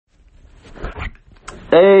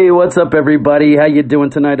Hey, what's up, everybody? How you doing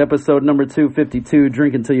tonight? Episode number 252,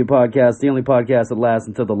 Drink Until You podcast, the only podcast that lasts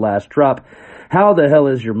until the last drop. How the hell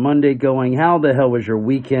is your Monday going? How the hell was your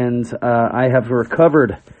weekend? I have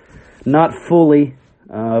recovered, not fully,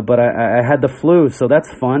 but I had the flu, so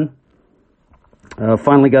that's fun.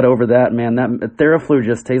 Finally got over that, man. That Theraflu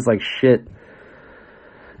just tastes like shit.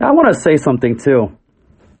 I want to say something, too.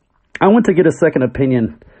 I went to get a second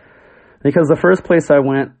opinion, because the first place I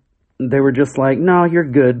went, they were just like, no, you're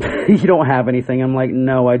good. You don't have anything. I'm like,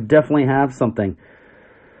 no, I definitely have something.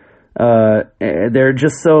 They're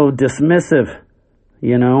just so dismissive,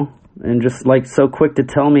 you know, and just like so quick to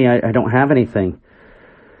tell me I don't have anything.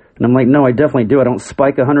 And I'm like, no, I definitely do. I don't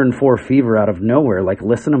spike 104 fever out of nowhere. Like,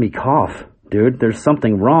 listen to me cough, dude. There's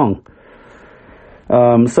something wrong.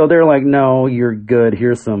 So they're like, no, you're good.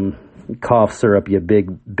 Here's some cough syrup, you big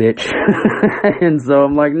bitch. And so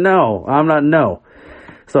I'm like, no, I'm not, no.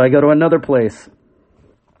 So I go to another place,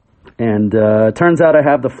 and turns out I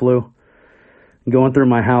have the flu. Going through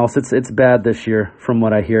my house, it's bad this year, from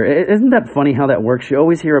what I hear. Isn't that funny how that works? You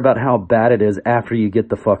always hear about how bad it is after you get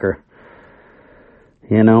the fucker.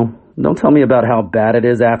 You know, don't tell me about how bad it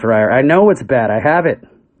is after I know it's bad. I have it.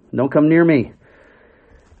 Don't come near me.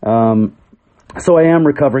 So I am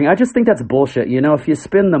recovering. I just think that's bullshit. You know, if you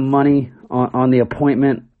spend the money on the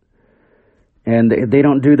appointment, and they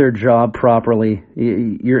don't do their job properly,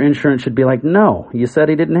 your insurance should be like, no, you said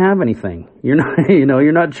he didn't have anything. You're not,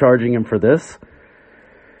 you're not charging him for this.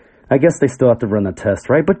 I guess they still have to run the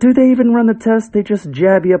test, right? But do they even run the test? They just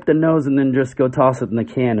jab you up the nose and then just go toss it in the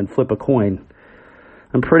can and flip a coin.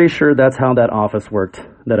 I'm pretty sure that's how that office worked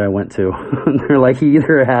that I went to. They're like, he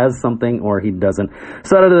either has something or he doesn't.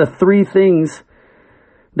 So out of the three things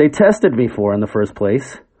they tested me for in the first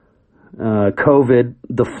place, COVID,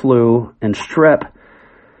 the flu, and strep.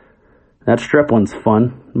 That strep one's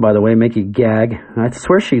fun, by the way, make you gag. I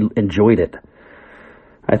swear she enjoyed it.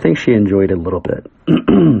 I think she enjoyed it a little bit.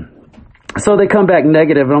 So they come back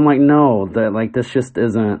negative, and I'm like, no, this just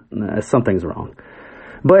isn't, something's wrong.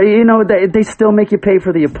 But, they still make you pay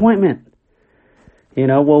for the appointment.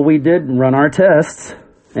 Well, we did run our tests,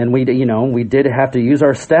 and we did have to use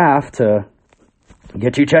our staff to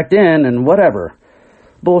get you checked in and whatever.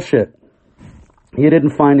 Bullshit. You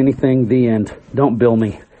didn't find anything, the end. Don't bill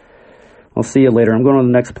me. I'll see you later. I'm going to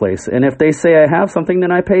the next place. And if they say I have something,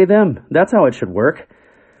 then I pay them. That's how it should work.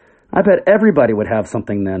 I bet everybody would have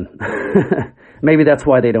something then. Maybe that's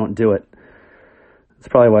why they don't do it. That's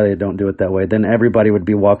probably why they don't do it that way. Then everybody would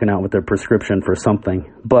be walking out with their prescription for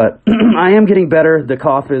something. But I am getting better. The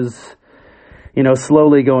cough is,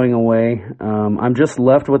 slowly going away. I'm just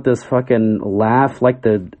left with this fucking laugh like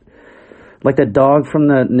the dog from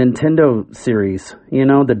the Nintendo series,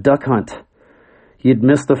 the Duck Hunt. You'd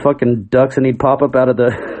miss the fucking ducks and he'd pop up out of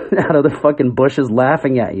the fucking bushes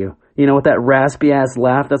laughing at you. With that raspy ass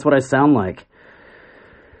laugh, that's what I sound like.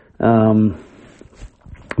 But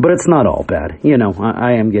it's not all bad.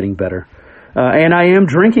 I am getting better. And I am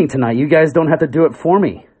drinking tonight. You guys don't have to do it for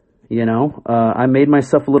me. I made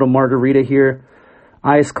myself a little margarita here,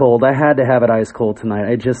 ice cold. I had to have it ice cold tonight.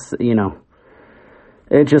 I just,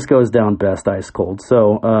 it just goes down best ice cold.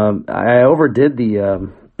 So I overdid the,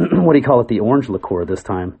 what do you call it, the orange liqueur this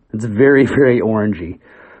time. It's very, very orangey.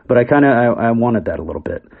 But I wanted that a little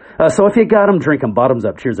bit. So if you got them, drink them. Bottoms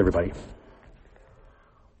up. Cheers, everybody.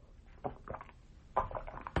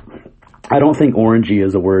 I don't think orangey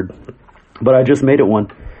is a word, but I just made it one.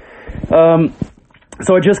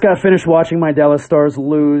 So I just got finished watching my Dallas Stars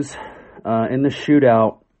lose in the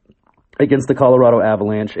shootout against the Colorado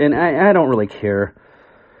Avalanche. And I don't really care.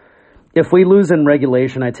 If we lose in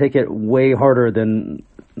regulation, I take it way harder than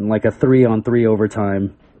like a 3-on-3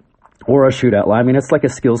 overtime or a shootout. I mean, it's like a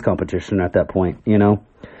skills competition at that point,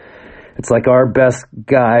 It's like our best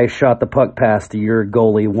guy shot the puck past your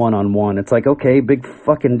goalie one-on-one. It's like, okay, big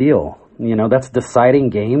fucking deal. That's deciding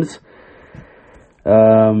games.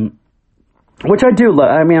 Which I do.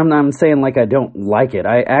 I mean, I'm saying like I don't like it.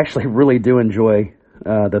 I actually really do enjoy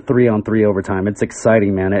the 3-on-3 overtime. It's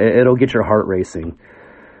exciting, man. It'll get your heart racing.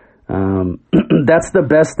 That's the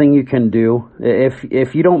best thing you can do.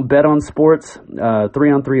 If you don't bet on sports,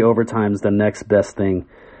 3-on-3 overtime is the next best thing.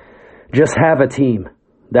 Just have a team.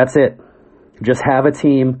 That's it. Just have a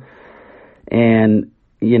team, and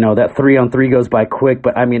that 3-on-3 goes by quick.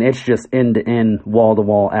 But I mean, it's just end to end, wall to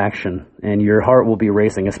wall action, and your heart will be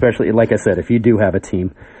racing. Especially, like I said, if you do have a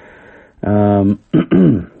team.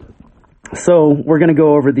 So we're going to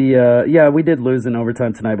go over we did lose in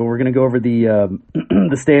overtime tonight, but we're going to go over the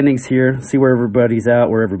the standings here, see where everybody's at,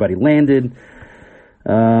 where everybody landed.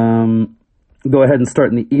 go ahead and start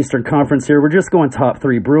in the Eastern Conference here. We're just going top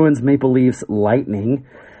three. Bruins, Maple Leafs, Lightning.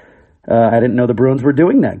 I didn't know the Bruins were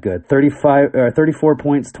doing that good. 34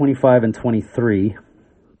 points, 25 and 23.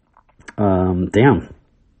 Damn.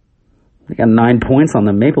 They got 9 points on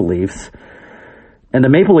the Maple Leafs. And the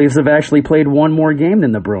Maple Leafs have actually played one more game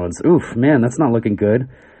than the Bruins. Oof, man, that's not looking good.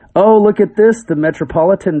 Oh, look at this, the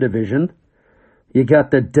Metropolitan Division. You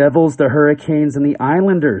got the Devils, the Hurricanes, and the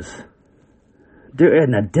Islanders. Dude,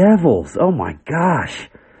 and the Devils. Oh, my gosh.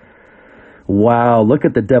 Wow, look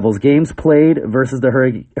at the Devils. Games played versus the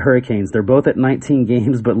Hurricanes. They're both at 19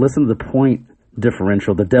 games, but listen to the point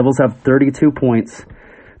differential. The Devils have 32 points.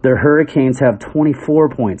 The Hurricanes have 24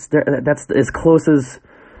 points. That's as close as...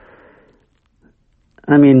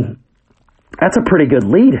 I mean, that's a pretty good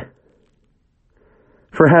lead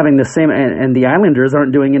for having the same... And the Islanders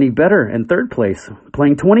aren't doing any better in third place,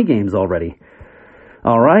 playing 20 games already.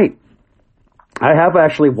 All right. I have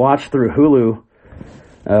actually watched through Hulu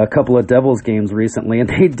a couple of Devils games recently, and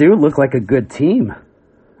they do look like a good team.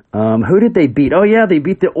 Who did they beat? Oh, yeah, they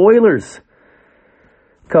beat the Oilers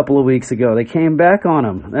a couple of weeks ago. They came back on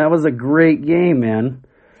them. That was a great game, man.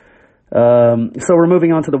 So we're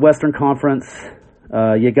moving on to the Western Conference.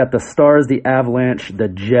 You got the Stars, the Avalanche, the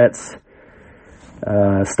Jets.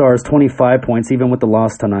 Stars 25 points, even with the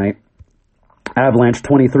loss tonight. Avalanche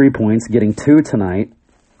 23 points, getting 2 tonight.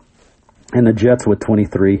 And the Jets with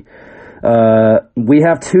 23. We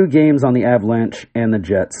have 2 games on the Avalanche and the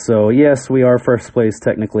Jets. So, yes, we are first place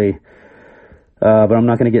technically. But I'm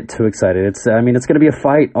not going to get too excited. It's going to be a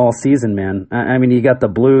fight all season, man. I mean, you got the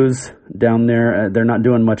Blues down there. They're not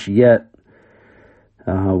doing much yet.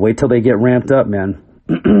 Wait till they get ramped up, man.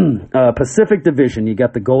 Pacific Division, you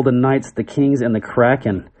got the Golden Knights, the Kings, and the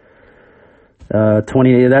Kraken.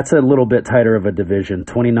 20. That's a little bit tighter of a division.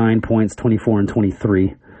 29 points, 24 and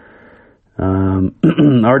 23.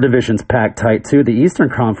 Our division's packed tight too. The Eastern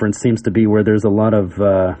Conference seems to be where there's a lot of,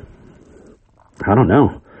 I don't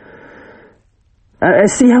know. I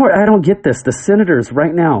see how I don't get this. The Senators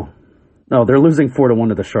right now. Oh, they're losing 4-1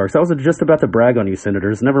 to the Sharks. I was just about to brag on you,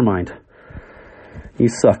 Senators. Never mind. You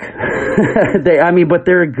suck. But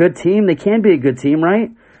they're a good team. They can be a good team, right?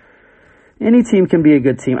 Any team can be a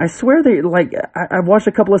good team. I swear I've watched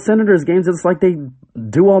a couple of Senators games. It's like they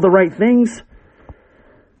do all the right things.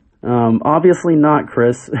 Obviously not,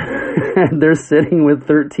 Chris. They're sitting with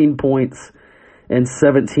 13 points and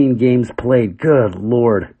 17 games played. Good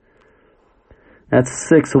Lord. That's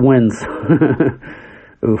 6 wins.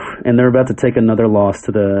 Oof. And they're about to take another loss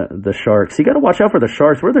to the Sharks. You got to watch out for the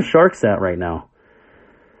Sharks. Where are the Sharks at right now?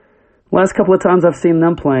 Last couple of times I've seen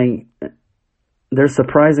them playing, they're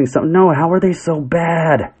surprising something. No, how are they so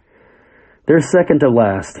bad? They're second to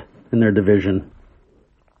last in their division.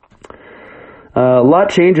 A lot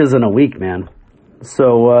changes in a week, man.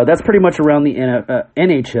 So that's pretty much around the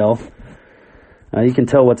NHL. You can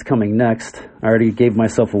tell what's coming next. I already gave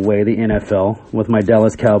myself away, the NFL, with my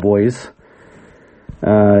Dallas Cowboys.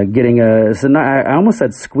 I almost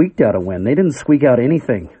said squeaked out a win. They didn't squeak out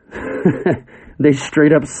anything. They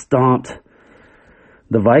straight up stomped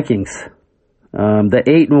the Vikings. The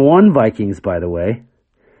 8-1 Vikings, by the way.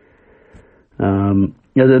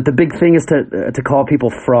 The big thing is to call people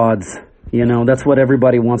frauds. That's what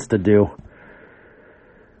everybody wants to do.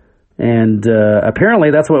 And apparently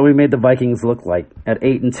that's what we made the Vikings look like at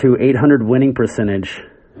 8-2, 800 winning percentage.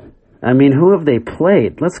 I mean, who have they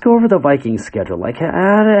played? Let's go over the Vikings schedule. Like,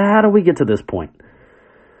 how do we get to this point?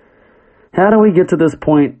 How do we get to this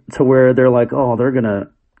point to where they're like, oh, they're going to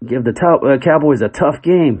give the Cowboys a tough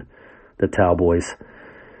game? The Cowboys.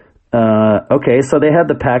 Okay, so they had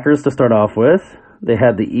the Packers to start off with. They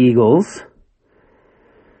had the Eagles.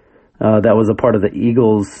 That was a part of the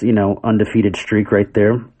Eagles, undefeated streak right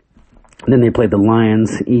there. And then they played the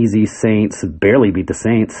Lions, easy. Saints, barely beat the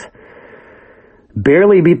Saints.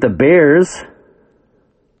 Barely beat the Bears.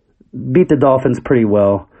 Beat the Dolphins pretty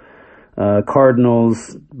well.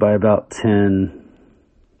 Cardinals by about 10.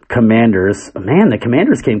 Commanders. Man, the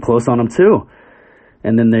Commanders came close on them too.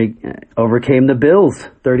 And then they overcame the Bills,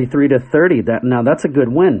 33-30. That's a good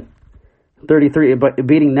win. 33, but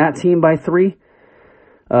beating that team by 3.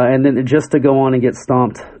 And then just to go on and get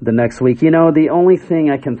stomped the next week. The only thing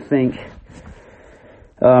I can think,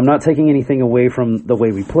 I'm not taking anything away from the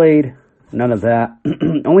way we played. None of that.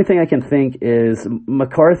 Only thing I can think is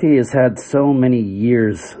McCarthy has had so many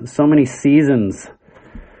years, so many seasons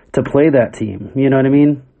to play that team. You know what I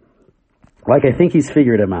mean? Like, I think he's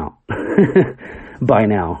figured him out by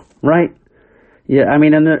now, right? Yeah, I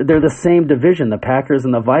mean, and they're the same division, the Packers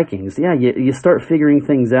and the Vikings. Yeah, you start figuring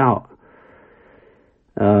things out.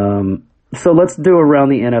 So let's do around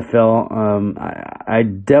the NFL. I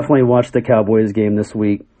definitely watched the Cowboys game this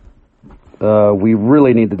week. We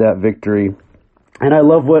really needed that victory. And I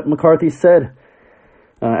love what McCarthy said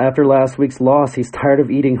after last week's loss. He's tired of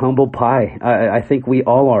eating humble pie. I think we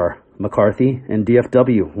all are, McCarthy and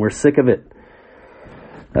DFW. We're sick of it.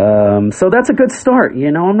 So that's a good start.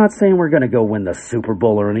 You know, I'm not saying we're going to go win the Super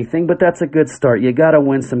Bowl or anything, but that's a good start. You got to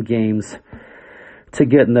win some games to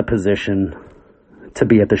get in the position to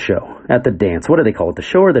be at the show, at the dance. What do they call it? The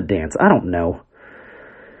show or the dance? I don't know.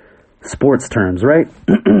 Sports terms, right?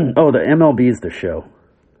 Oh, the MLB is the show.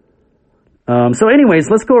 So anyways,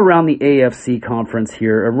 let's go around the AFC conference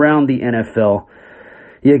here, around the NFL.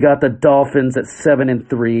 You got the Dolphins at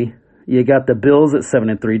 7-3. You got the Bills at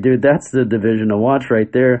 7-3. Dude, that's the division to watch right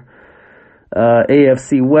there.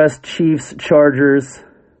 AFC West, Chiefs, Chargers.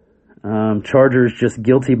 Chargers just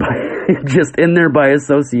guilty by, just in there by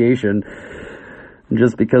association,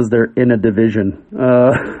 just because they're in a division.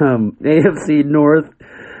 AFC North,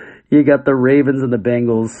 you got the Ravens and the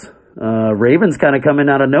Bengals. Ravens kind of coming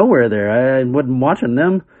out of nowhere there. I wasn't watching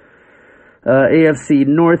them. AFC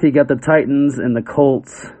North, you got the Titans and the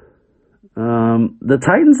Colts. The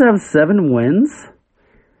Titans have 7 wins.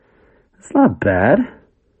 It's not bad.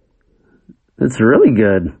 It's really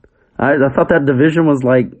good. I thought that division was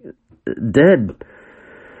like dead.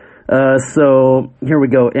 So here we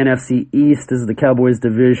go. NFC East is the Cowboys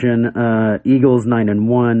division. Eagles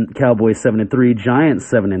 9-1, Cowboys 7-3, Giants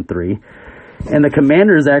 7-3, and the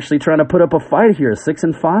Commanders actually trying to put up a fight here,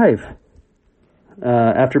 6-5,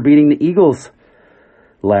 after beating the Eagles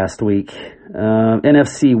last week.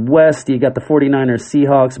 NFC West, you got the 49ers,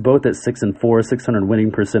 Seahawks, both at 6-4, 600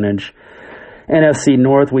 winning percentage. NFC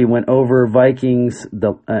North, we went over Vikings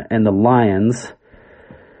and the Lions.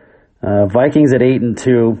 Vikings at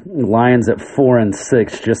 8-2, Lions at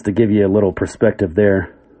 4-6, just to give you a little perspective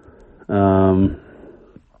there.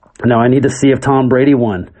 Now I need to see if Tom Brady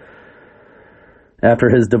won after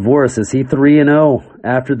his divorce. Is he 3-0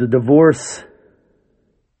 after the divorce?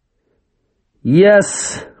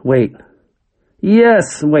 Yes. Wait.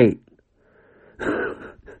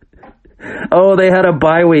 Oh, they had a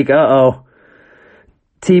bye week. Uh-oh.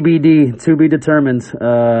 TBD, to be determined.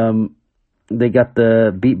 They got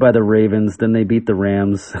beat by the Ravens, then they beat the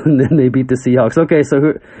Rams, and then they beat the Seahawks. Okay,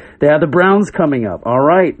 so they have the Browns coming up. All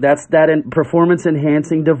right, that's that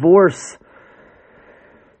performance-enhancing divorce.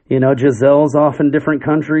 You know, Giselle's off in different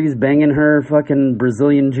countries, banging her fucking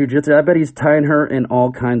Brazilian jiu-jitsu. I bet he's tying her in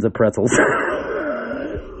all kinds of pretzels.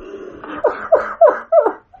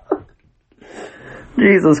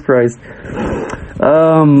 Jesus Christ.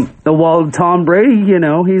 While Tom Brady, you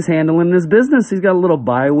know, he's handling his business. He's got a little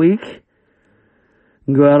bye week.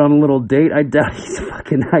 Go out on a little date. I doubt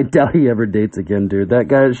he ever dates again, dude. That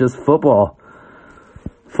guy is just football.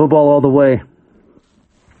 Football all the way.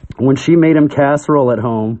 When she made him casserole at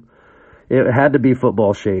home, it had to be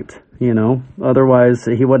football shaped, you know? Otherwise,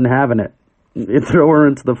 he wasn't having it. It'd throw her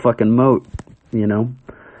into the fucking moat, you know?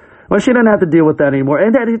 Well, she didn't have to deal with that anymore.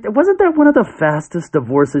 And wasn't that one of the fastest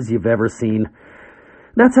divorces you've ever seen?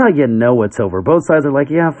 That's how you know it's over. Both sides are like,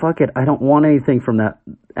 yeah, fuck it. I don't want anything from that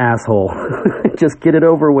asshole. Just get it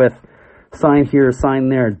over with. Sign here, sign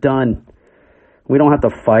there. Done. We don't have to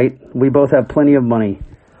fight. We both have plenty of money.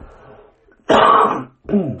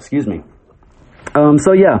 Excuse me.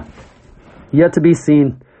 So yeah. Yet to be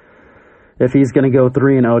seen if he's going to go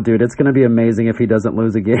 3-0, dude. It's going to be amazing if he doesn't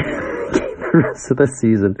lose a game the rest of the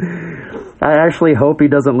season. I actually hope he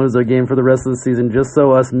doesn't lose a game for the rest of the season, just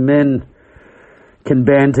so us men can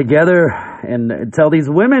band together and tell these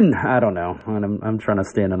women, I don't know. I'm trying to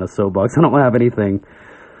stand on a soapbox. I don't have anything.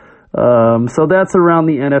 So that's around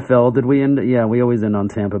the NFL. Did we end? Yeah, we always end on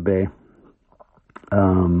Tampa Bay.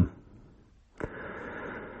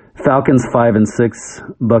 Falcons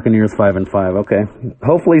 5-6, Buccaneers 5-5. Okay,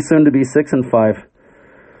 hopefully soon to be 6-5.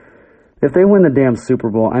 If they win the damn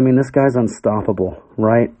Super Bowl, I mean, this guy's unstoppable,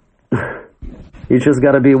 right? He's just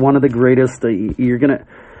got to be one of the greatest. You're gonna,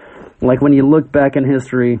 like, when you look back in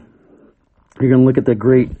history, you're gonna look at the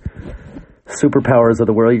great superpowers of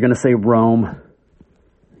the world. You're gonna say Rome.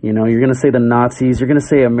 You know, you're gonna say the Nazis. You're gonna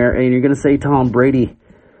say America. You're gonna say Tom Brady.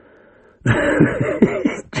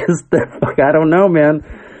 Just that. I don't know, man.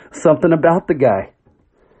 Something about the guy.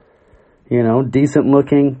 You know, decent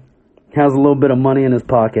looking, has a little bit of money in his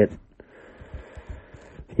pocket.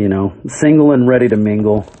 You know, single and ready to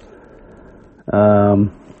mingle. I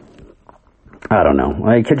don't know.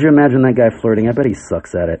 Like, could you imagine that guy flirting? I bet he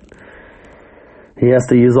sucks at it. He has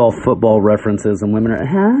to use all football references, and women are,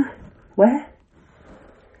 huh? What?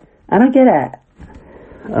 I don't get it.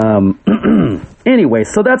 Anyway,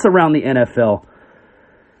 so that's around the NFL.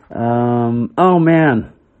 Oh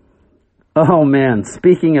man. Oh man.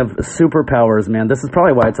 Speaking of superpowers, man, this is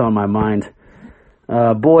probably why it's on my mind.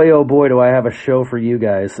 Boy, oh boy, do I have a show for you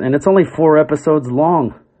guys. And it's only 4 episodes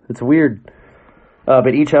long. It's weird.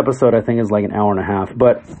 But each episode, I think, is like an hour and a half.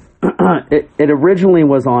 But it originally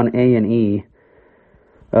was on A&E.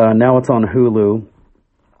 Now it's on Hulu.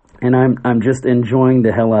 And I'm just enjoying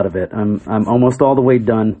the hell out of it. I'm almost all the way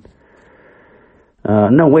done.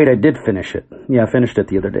 No, wait, I did finish it. Yeah, I finished it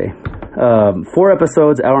the other day. 4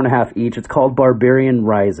 episodes, hour and a half each. It's called Barbarian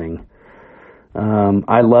Rising.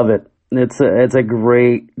 I love it. It's a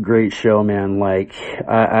great show, man. Like,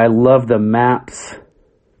 I love the maps.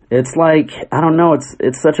 It's like, I don't know,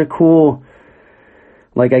 it's such a cool,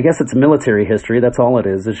 like, I guess it's military history. That's all it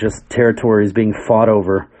is. It's just territories being fought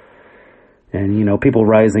over. And, you know, people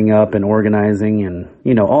rising up and organizing and,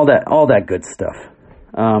 you know, all that good stuff.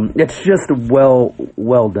 It's just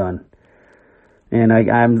well done. And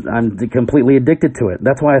I'm completely addicted to it.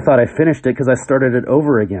 That's why I thought I finished it, because I started it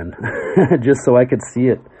over again, just so I could see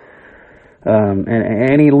it. And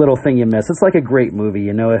any little thing you miss, it's like a great movie,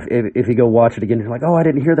 you know. If you go watch it again, you're like, oh, I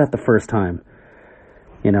didn't hear that the first time.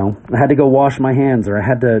 You know, I had to go wash my hands, or I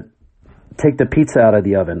had to take the pizza out of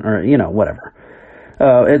the oven, or, you know, whatever.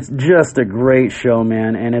 It's just a great show,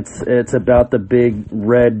 man, and it's about the big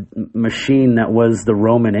red machine that was the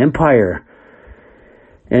Roman Empire.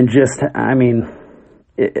 And just, I mean,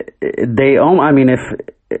 if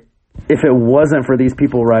it wasn't for these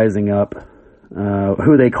people rising up,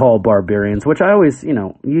 who they call barbarians, which I always, you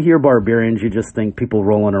know, you hear barbarians, you just think people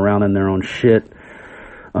rolling around in their own shit,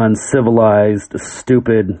 uncivilized,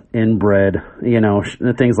 stupid, inbred, you know,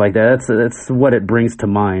 things like that. That's what it brings to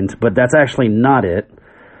mind, but that's actually not it.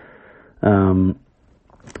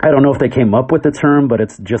 I don't know if they came up with the term, but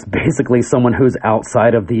it's just basically someone who's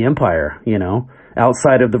outside of the empire, you know,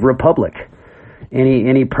 outside of the republic.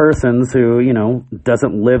 Any persons who, you know,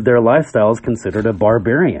 doesn't live their lifestyle is considered a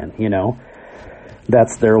barbarian, you know.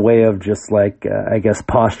 That's their way of just like, I guess,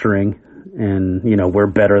 posturing, and, you know, we're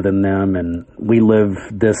better than them, and we live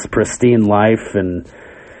this pristine life, and,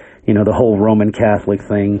 you know, the whole Roman Catholic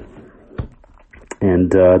thing,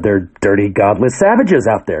 and they're dirty, godless savages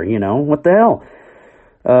out there, you know, what the hell.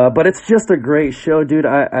 But it's just a great show, dude.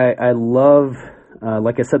 I love,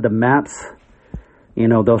 like I said, the maps. You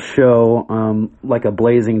know, they'll show like a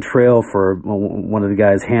blazing trail for one of the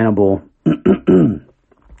guys, Hannibal.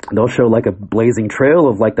 They'll show like a blazing trail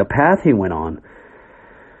of like the path he went on.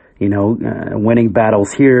 You know, winning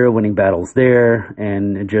battles here, winning battles there,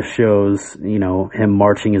 and it just shows, you know, him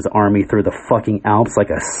marching his army through the fucking Alps like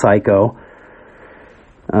a psycho,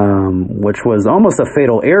 which was almost a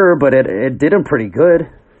fatal error, but it did him pretty good.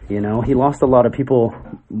 You know, he lost a lot of people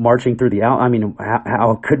marching through the Alps. I mean,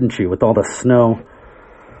 how couldn't you, with all the snow,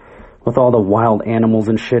 with all the wild animals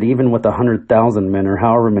and shit, even with 100,000 men or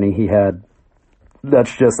however many he had?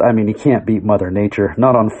 That's just, I mean, you can't beat Mother Nature.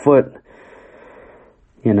 Not on foot,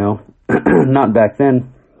 you know, not back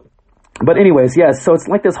then. But anyways, yeah, so it's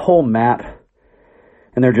like this whole map,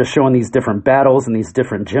 and they're just showing these different battles and these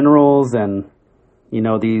different generals and, you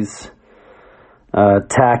know, these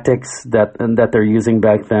tactics that they're using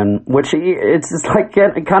back then, which it's just like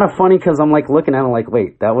kind of funny, because I'm like looking at it like,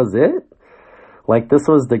 wait, that was it? Like, this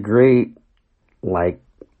was the great, like,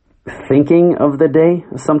 thinking of the day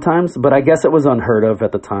sometimes, but I guess it was unheard of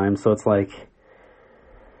at the time, so it's like,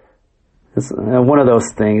 it's one of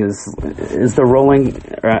those things. Is the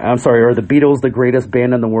are the Beatles the greatest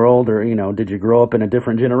band in the world, or, you know, did you grow up in a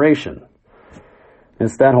different generation?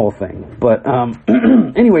 It's that whole thing. But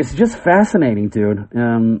anyways, just fascinating, dude.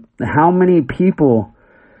 How many people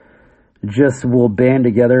just will band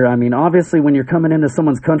together? I mean, obviously, when you're coming into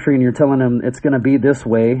someone's country and you're telling them it's going to be this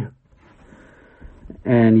way,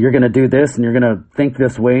 and you're going to do this, and you're going to think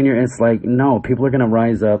this way, and it's like, no, people are going to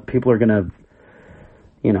rise up. People are going to,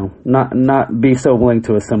 you know, not be so willing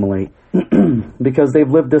to assimilate because they've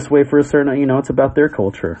lived this way for a certain, you know, it's about their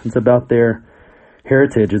culture. It's about their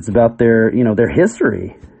heritage. It's about their, you know, their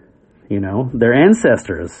history, you know, their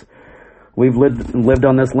ancestors. We've lived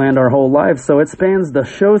on this land our whole lives. So the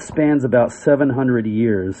show spans about 700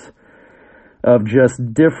 years of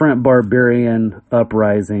just different barbarian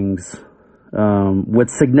uprisings, with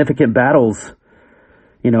significant battles,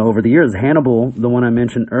 you know, over the years. Hannibal, the one I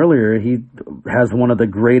mentioned earlier, he has one of the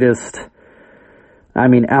greatest, I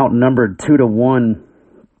mean, outnumbered 2-1,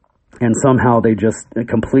 and somehow they just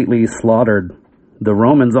completely slaughtered the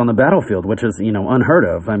Romans on the battlefield, which is, you know, unheard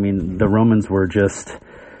of. I mean, the Romans were just,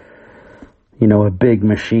 you know, a big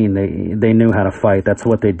machine. They knew how to fight. That's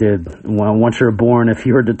what they did. Well, once you're born, if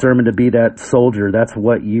you were determined to be that soldier, that's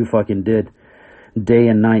what you fucking did. day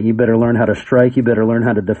and night. You better learn how to strike. You better learn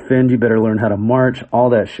how to defend. You better learn how to march. All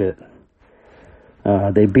that shit.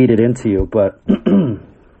 They beat it into you, but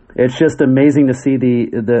it's just amazing to see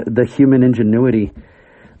the human ingenuity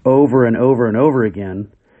over and over and over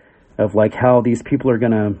again of like how these people are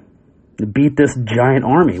gonna beat this giant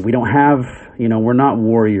army. We don't have, we're not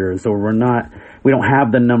warriors, or we don't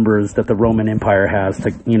have the numbers that the Roman Empire has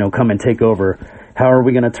to, come and take over. How are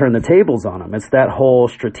we going to turn the tables on them? It's that whole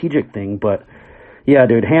strategic thing. But yeah,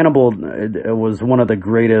 dude, Hannibal was one of the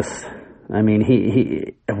greatest. I mean,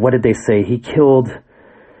 he what did they say? He killed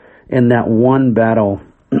in that one battle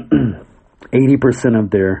 80%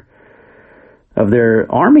 of their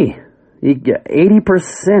army.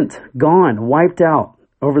 80% gone, wiped out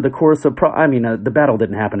over the course of, the battle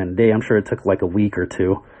didn't happen in a day. I'm sure it took like a week or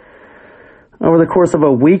two. Over the course of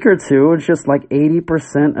a week or two, it's just like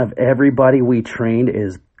 80% of everybody we trained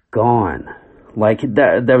is gone. Like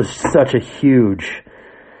that was such a huge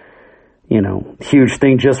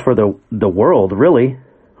thing just for the world, really,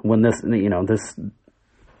 when this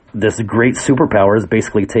great superpower is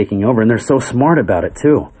basically taking over. And they're so smart about it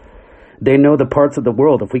too. They know the parts of the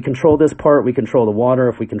world. If we control this part, we control the water.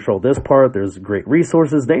 If we control this part, there's great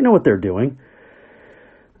resources. They know what they're doing.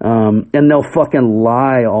 And they'll fucking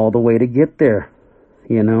lie all the way to get there.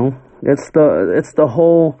 It's the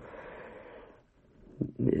whole,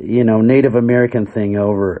 Native American thing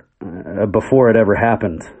over, before it ever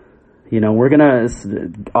happened. We're going to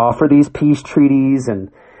offer these peace treaties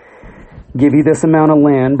and give you this amount of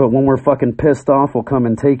land, but when we're fucking pissed off, we'll come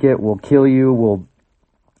and take it. We'll kill you. We'll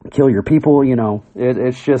kill your people.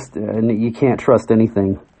 It's just, and you can't trust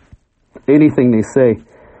anything they say.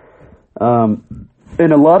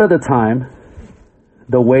 And a lot of the time,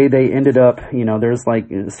 the way they ended up, there's like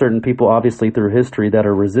certain people obviously through history that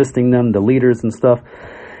are resisting them, the leaders and stuff.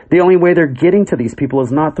 The only way they're getting to these people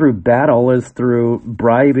is not through battle, is through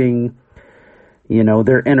bribing,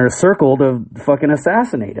 their inner circle to fucking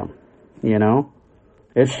assassinate them,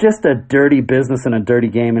 It's just a dirty business and a dirty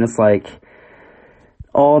game, and it's like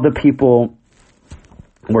all the people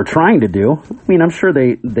were trying to do. I'm sure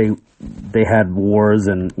they had wars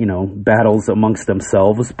and, battles amongst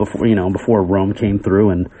themselves before Rome came through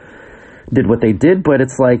and did what they did. But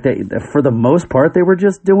it's like for the most part, they were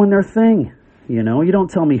just doing their thing. You don't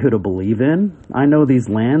tell me who to believe in. I know these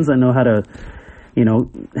lands. I know how to,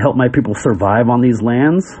 help my people survive on these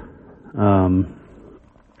lands.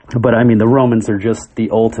 But the Romans are just the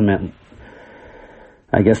ultimate,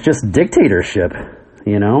 I guess, just dictatorship. I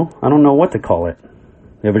don't know what to call it.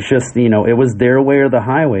 It was just, it was their way or the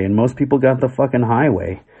highway, and most people got the fucking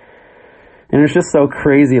highway. And it's just so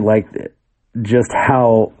crazy, like, just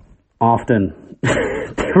how often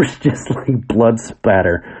there was just, like, blood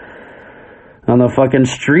spatter on the fucking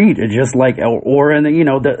street. It just, like, or in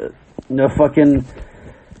the, the fucking,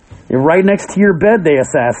 right next to your bed they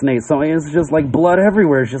assassinate somebody. It's just, like, blood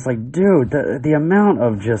everywhere. It's just like, dude, the amount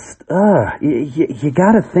of just, you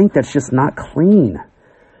gotta think that's just not clean.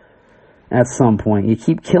 At some point, you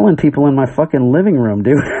keep killing people in my fucking living room,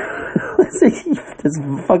 dude. There's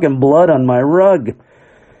fucking blood on my rug.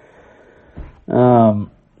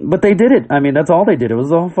 But they did it. That's all they did. It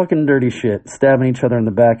was all fucking dirty shit, stabbing each other in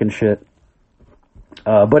the back and shit.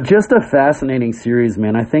 But just a fascinating series,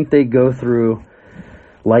 man. I think they go through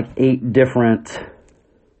like 8 different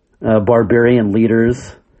barbarian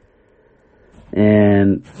leaders,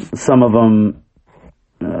 and some of them,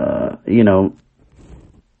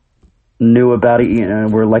 knew about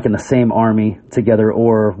it, were like in the same army together,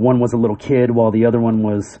 or one was a little kid while the other one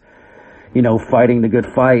was, fighting the good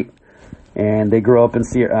fight, and they grew up and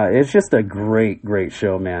see it's just a great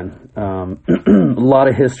show, man. A lot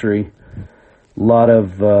of history, a lot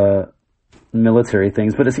of military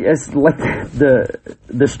things, but it's like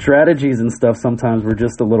the strategies and stuff sometimes were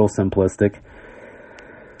just a little simplistic.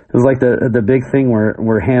 It was like the big thing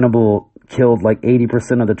where Hannibal killed like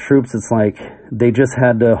 80% of the troops. It's like they just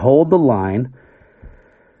had to hold the line,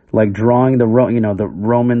 like drawing the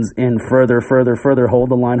Romans in further, hold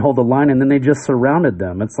the line, and then they just surrounded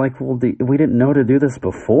them. It's like, well, we didn't know to do this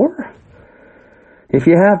before? If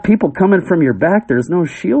you have people coming from your back, there's no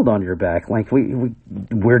shield on your back. Like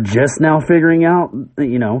we're just now figuring out, and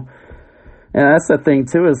that's the thing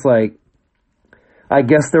too, is like, I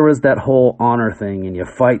guess there was that whole honor thing, and you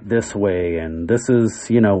fight this way, and this is,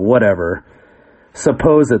 whatever,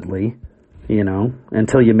 supposedly,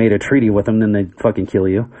 until you made a treaty with them, then they'd fucking kill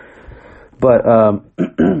you. But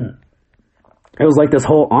it was like this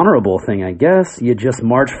whole honorable thing, I guess. You just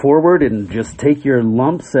march forward and just take your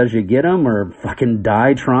lumps as you get them, or fucking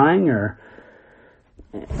die trying,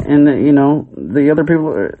 and the other people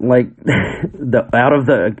are like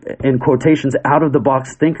the in quotations out of the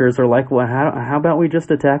box thinkers are like, well, how about we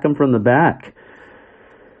just attack them from the back?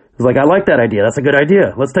 It's like, I like that idea. That's a good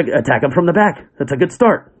idea. Let's attack them from the back. That's a good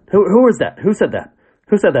start. Who is that? Who said that?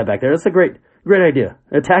 Who said that back there? That's a great idea.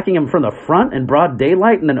 Attacking them from the front in broad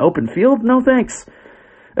daylight in an open field? No thanks.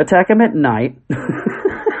 Attack them at night.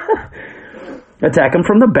 Attack them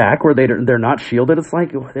from the back where they're not shielded. It's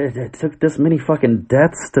like, it took this many fucking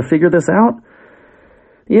deaths to figure this out?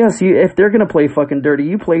 Yes, if they're going to play fucking dirty,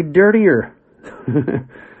 you play dirtier.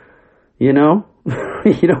 You know?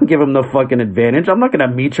 You don't give them the fucking advantage. I'm not going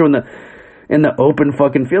to meet you in the open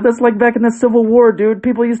fucking field. That's like back in the Civil War, dude.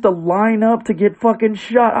 People used to line up to get fucking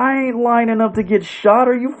shot. I ain't lining up to get shot.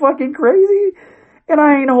 Are you fucking crazy? And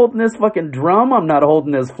I ain't holding this fucking drum. I'm not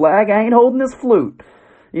holding this flag. I ain't holding this flute.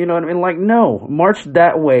 You know what I mean? Like, no. March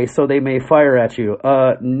that way so they may fire at you.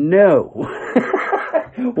 No.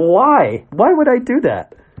 Why? Why would I do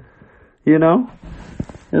that? You know?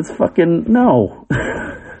 It's fucking, no.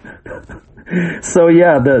 So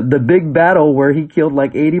yeah, the big battle where he killed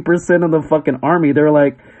like 80% of the fucking army, they're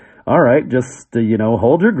like, all right, just,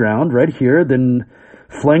 hold your ground right here, then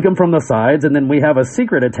flank them from the sides, and then we have a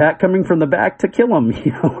secret attack coming from the back to kill them.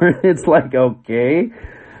 It's like, okay.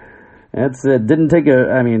 It didn't take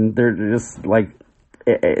they're just like,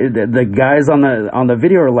 the guys on the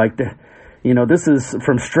video are like, this is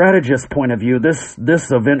from strategist point of view, this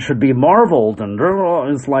event should be marveled, and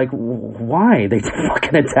it's like, why? They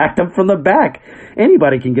fucking attacked them from the back.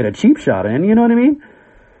 Anybody can get a cheap shot in, you know what I mean?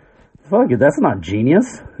 Fuck it, that's not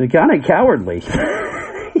genius. It's kind of cowardly.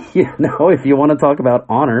 If you want to talk about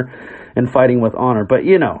honor and fighting with honor. But,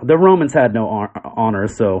 the Romans had no honor,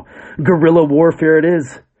 so guerrilla warfare it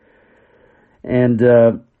is. And,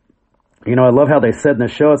 I love how they said in the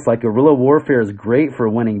show, it's like guerrilla warfare is great for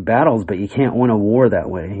winning battles, but you can't win a war that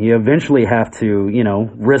way. You eventually have to,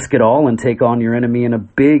 risk it all and take on your enemy in a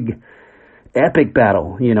big, epic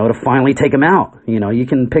battle, to finally take them out. You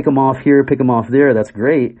can pick them off here, pick them off there. That's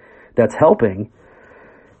great. That's helping,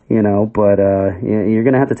 but you're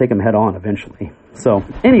going to have to take them head on eventually. So,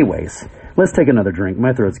 anyways, let's take another drink.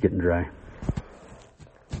 My throat's getting dry.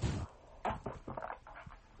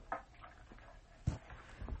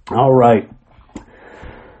 All right.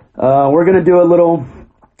 We're going to do a little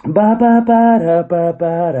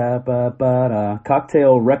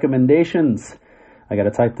cocktail recommendations. I got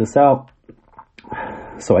to type this out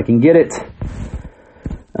so I can get it.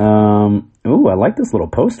 I like this little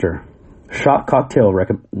poster. Shop cocktail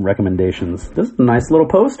recommendations. This is a nice little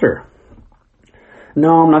poster.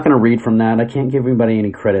 No, I'm not going to read from that. I can't give anybody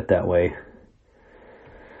any credit that way.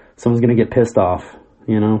 Someone's going to get pissed off,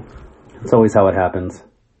 It's always how it happens.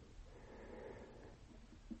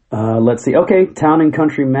 Let's see. Okay,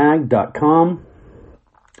 townandcountrymag.com.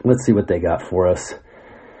 Let's see what they got for us.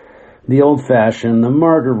 The old fashioned, the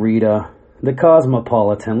margarita, the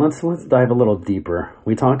cosmopolitan. Let's dive a little deeper.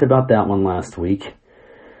 We talked about that one last week.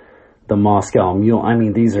 The Moscow Mule.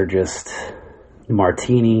 These are just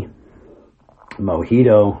martini,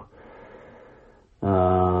 mojito,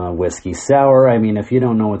 whiskey sour. If you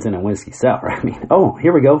don't know what's in a whiskey sour, oh,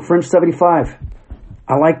 here we go. French 75.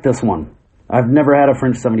 I like this one. I've never had a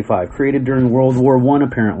French 75. Created during World War I,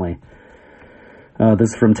 apparently. This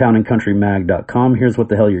is from townandcountrymag.com. Here's what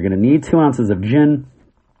the hell you're going to need. 2 ounces of gin,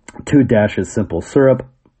 2 dashes simple syrup,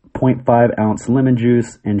 0.5 ounce lemon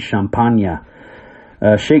juice, and champagne.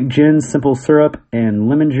 Shake gin, simple syrup, and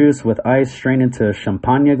lemon juice with ice. Strain into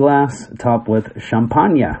champagne glass. Top with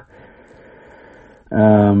champagne.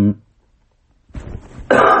 That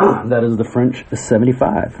is the French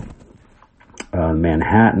 75.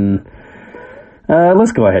 Manhattan.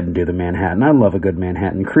 Let's go ahead and do the Manhattan. I love a good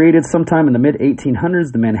Manhattan. Created sometime in the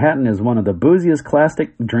mid-1800s, the Manhattan is one of the booziest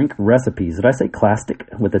classic drink recipes. Did I say classic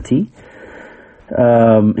with a T?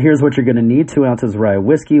 Here's what you're going to need. 2 ounces rye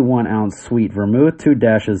whiskey, 1 ounce sweet vermouth, 2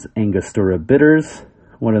 dashes Angostura bitters.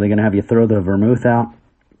 What are they going to have you throw the vermouth out?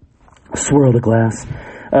 Swirl the glass.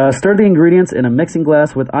 Stir the ingredients in a mixing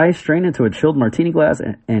glass with ice. Strain into a chilled martini glass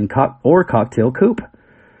or cocktail coupe.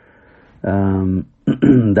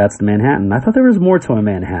 That's the Manhattan. I thought there was more to a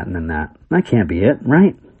Manhattan than that. That can't be it,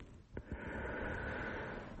 right?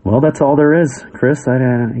 Well, that's all there is, Chris.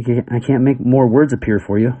 I can't make more words appear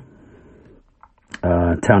for you.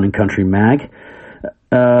 Town and Country Mag.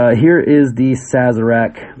 Here is the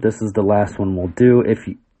Sazerac. This is the last one we'll do.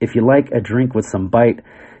 If you like a drink with some bite,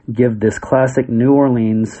 give this classic New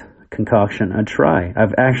Orleans concoction a try.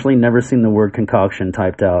 I've actually never seen the word concoction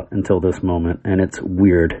typed out until this moment, and it's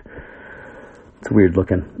weird. It's weird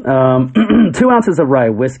looking. 2 ounces of rye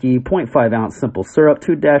whiskey, 0.5 ounce simple syrup,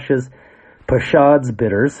 2 dashes Pashad's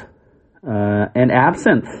bitters, and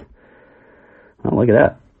absinthe. Oh, look at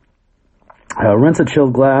that. Rinse a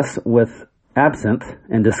chilled glass with absinthe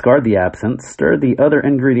and discard the absinthe. Stir the other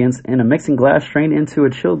ingredients in a mixing glass, strain into a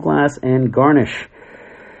chilled glass, and garnish.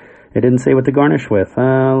 It didn't say what to garnish with.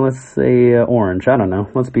 Let's say orange. I don't know.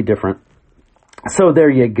 Let's be different. So there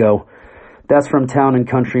you go. That's from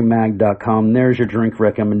townandcountrymag.com. There's your drink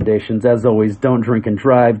recommendations. As always, don't drink and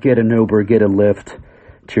drive. Get an Uber, get a Lyft.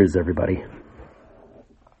 Cheers, everybody.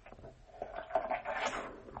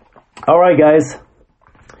 All right, guys.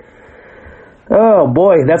 Oh,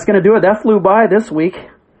 boy, that's going to do it. That flew by this week.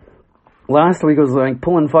 Last week was like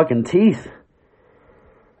pulling fucking teeth.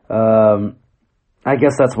 I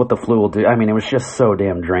guess that's what the flu will do. I mean, it was just so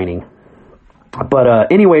damn draining.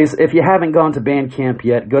 But anyways, if you haven't gone to Bandcamp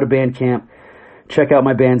yet, go to Bandcamp. Check out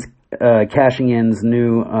my band's Cashing In's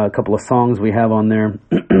new couple of songs we have on there.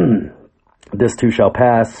 This Too Shall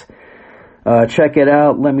Pass. Check it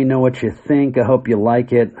out. Let me know what you think. I hope you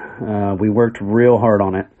like it. We worked real hard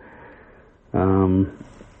on it.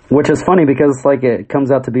 Which is funny because like it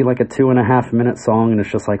comes out to be like a 2.5 minute song, and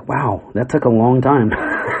it's just like, wow, that took a long time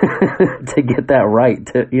to get that right,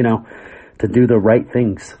 to do the right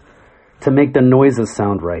things, to make the noises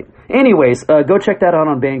sound right. Anyways, go check that out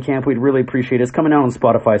on Bandcamp. We'd really appreciate it. It's coming out on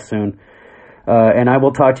Spotify soon. And I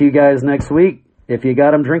will talk to you guys next week. If you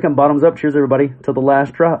got them, drink them. Bottoms up. Cheers, everybody. Till the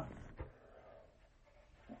last drop.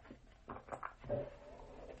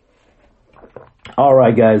 All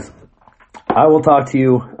right, guys. I will talk to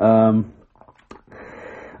you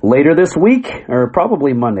later this week, or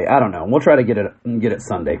probably Monday. I don't know. We'll try to get it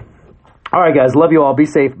Sunday. All right, guys. Love you all. Be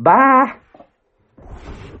safe. Bye.